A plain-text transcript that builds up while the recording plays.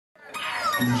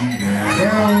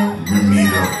Down,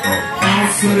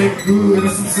 ounce of that good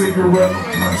and some cigarette.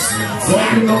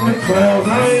 Walking on the clouds,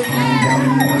 I ain't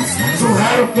so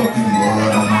how the fucking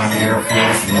mud on my Air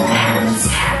Force Ones?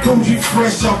 Gucci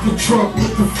fresh off the truck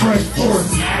with the fresh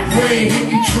force. Red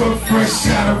hippie truck, fresh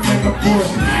out of the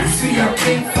Porsche. See, I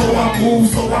think before I move,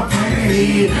 so I plan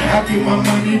ahead. I get my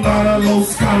money by the low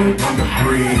scholar on the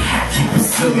bread. Keep it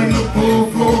ceiling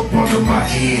above, floor up under my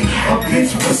head. A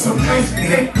bitch with some nice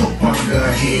neck up under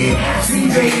her head. See,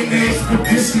 they in the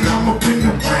expedition, I'm up in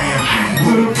the brand.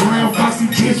 With a brown foxy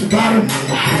bitch, got a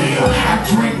pill. I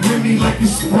drink Remy like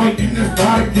it's Sprite in the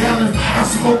by the gallon. I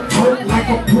smoke coke like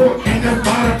a pork and that's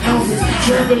by the ounces.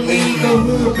 Traveling the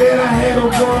hood, bet I had a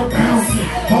raw bouncing.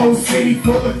 Whole city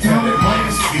full of talent,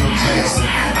 minus skill Jackson.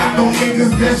 I know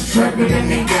niggas that's trapping and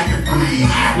they got to breathe.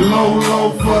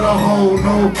 Low for the whole,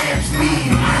 no gaps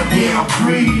need. Yeah, I'm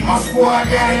greedy, my squad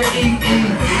gotta eat.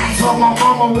 Told my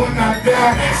mama when I die,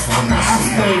 that's when I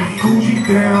stay Gucci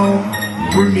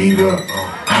down, bring me the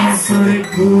ounce of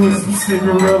that good, some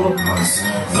cigarette.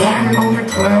 Walking on the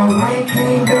clouds, I ain't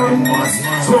came down once.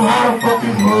 So how the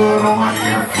fucking mud on my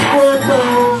Air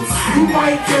Force. You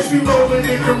might catch me rolling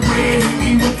in the red, hit me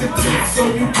with the tip so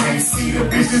you can't see the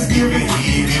bitches giving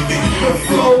heat. The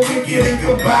flow and get it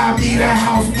goodbye, me the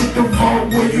house with the vault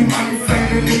where you might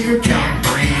find a nigga count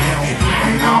green.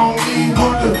 And I don't even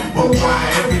wonder, but why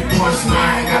every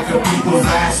punchline got the people's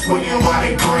eyes squinting while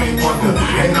they brain wonder.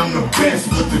 And I'm the best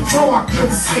with the draw, I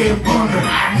couldn't say it blunder.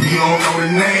 You don't know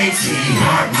the name,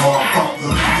 hot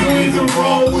motherfucker. You either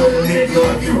roll with a nigga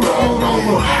if you rolled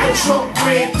over. A truck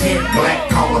red, tint, black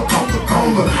collar,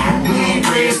 Coca-Cola. You bleed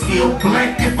red, still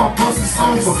black if I bust it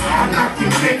over. I knock your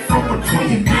neck from between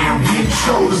your damn head and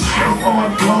shoulders. If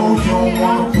on clothes, you don't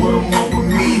wanna put them over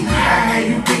me. I had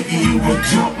you thinking you would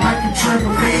jump like a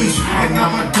trampoline. And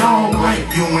I'm a dog like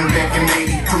you in back in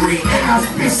 83. And I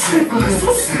spit syphilis,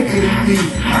 so sicker than me.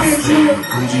 I spit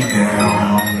Gucci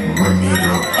down, bring me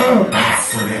up.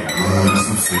 So that blood,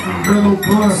 some cigarette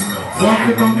buzz.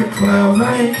 Walking on the clouds, I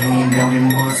ain't came down in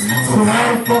once. So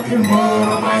how the fucking mud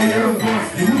on my Air Force.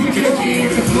 You can get in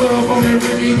the club on that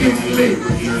really get lit.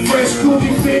 Fresh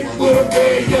Gucci fit with a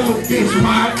bad yellow bitch.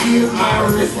 My ears, my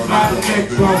wrist, my neck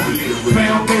bone.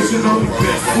 Foundation on the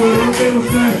best with a little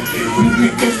thing. You can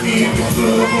get in the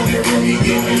club on that really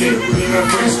get lit.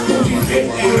 Fresh Gucci fit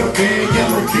with a bad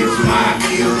yellow bitch. My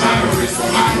ears, my wrist,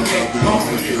 my neck bone.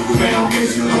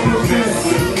 Foundation on the best.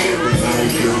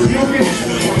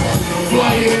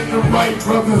 Fly it in the right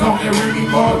brothers on that Ricky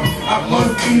Martin. I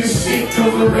must be the shit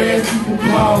cause the red people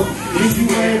blow. If you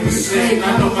made a mistake,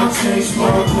 I know my change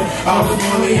sparkling. All the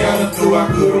money I done threw, I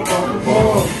could've bought the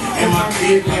ball. And my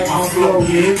kid like my flow,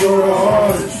 yeah, go the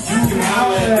hardest. You can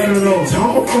holler at it though,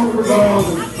 don't fuck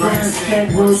regardless. Grand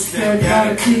stack, work stack,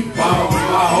 gotta keep ballin'.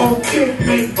 My whole kid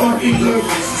make Bucky look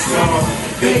like she's strong.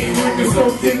 They women so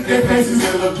thick that faces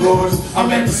hella glorious. I'm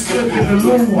at the strip in the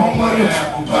Lou, home of the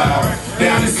apple pie.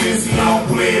 Down in Cincy, I don't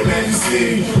play in Magic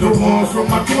City. The ones from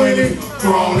my 20,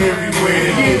 thrown everywhere.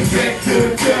 Get back to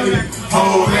the telly,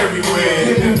 hold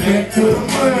everywhere. Get back to the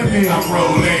money, I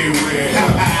roll everywhere.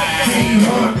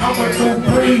 T-Hunt, I'm a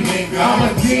 2-3. I'm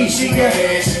a D, she got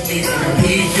ass in me.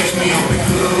 He just me on the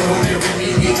club, whenever me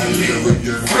get the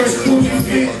liquor. Fresh Gucci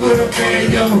fit with a bad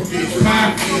yellow bitch.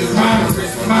 My ears, my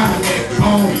wrist, my neck.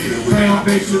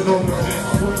 Foundation on the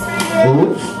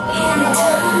oops.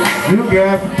 You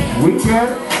got it. We got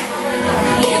it.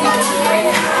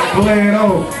 Play it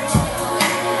on.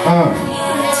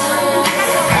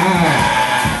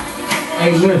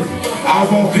 Hey, listen. I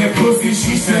want that pussy,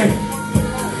 she said.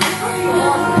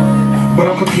 But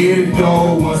I'ma get it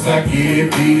though. Once I get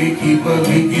it, beat it, keep her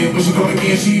leaking. But she gonna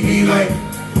get, she be like.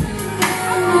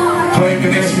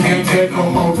 Claiming that she can't take no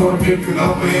more, told her pick it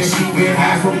up and she been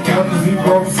high from the count to 0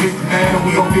 to 69,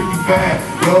 we on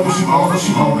 55. Love what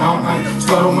she on all night.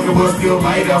 Started when it was still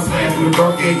light outside, through the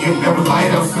dark gate, it never light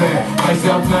outside. Lights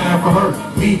out time for her,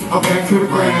 me, I'm back to the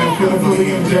ground, feeling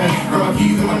fully in jack. Got my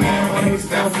keys in my nine, my head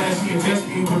style sign, she adjusts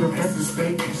me with her best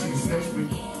mistake, and she accepts me.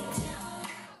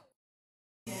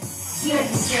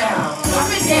 Drop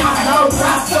it down low,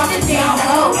 drop it down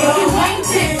low. If you ain't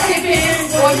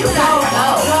tipping, boy, you gotta go.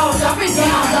 Drop it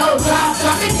down low,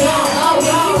 drop it down low. If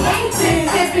you ain't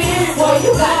tipping, boy,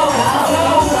 you gotta go.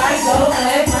 Go right, go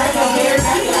left, right, go here,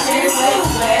 right, go there, sway,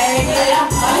 sway. Yeah,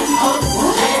 go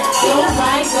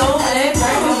right, go left,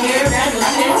 right, go here, right, go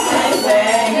there, sway,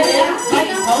 sway. Yeah,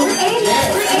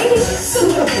 380,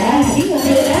 super bad.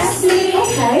 Yeah, that's me.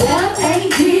 Okay,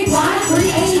 L-A-D-Y,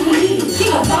 380. She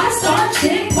a 5-star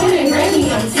chick, when it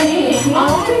ready, I'm 10. I'm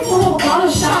only full of bottle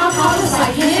shop, hollers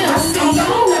like him. I'm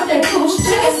going up that cool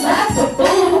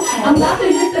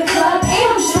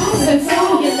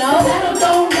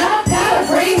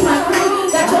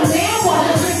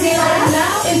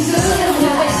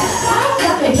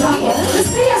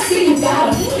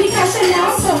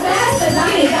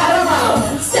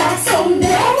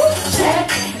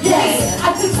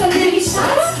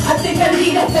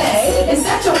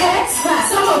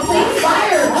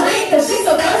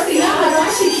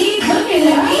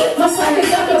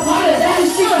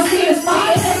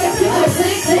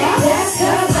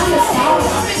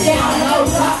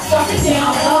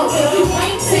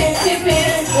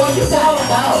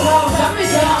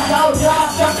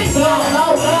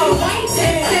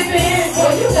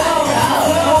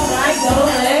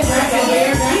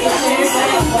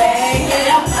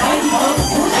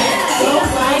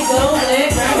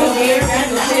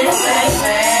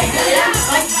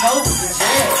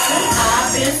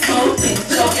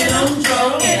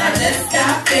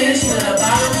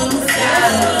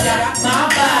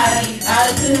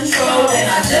control. And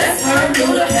I just heard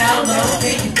through the H.A.L.O.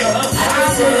 I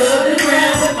just rub the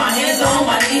ground with my hands on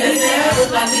my knees. They say I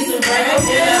look like me some brown.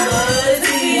 Yeah,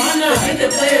 get the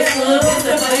players club, it's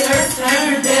the players'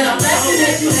 turn. Then I'm laughing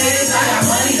at you haters, I got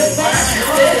money to burn.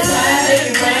 Instead of time, make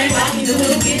it rain, like you do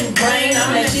it, getting brain. I'm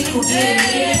that chick who get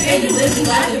it in, and you listen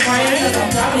like the brain. Cause I'm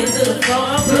dropping it to the floor,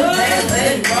 I'm good, let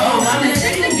it roll. I'm that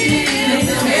chick who get it in, and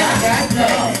tell me I got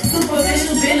dough.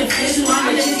 Superficial, beneficial, I'm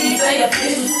that chick who say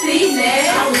official. See that?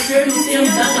 I was sure you see him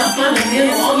done up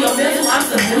fundamental on your mental. I'm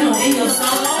subliminal in your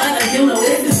song, like a hymnal.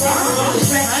 It's the song on the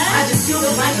track, I just killed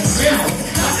it like a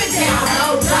criminal. Drop it down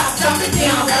low, drop it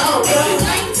down low. If you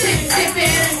ain't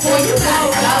tipping, boy, you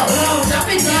gotta go.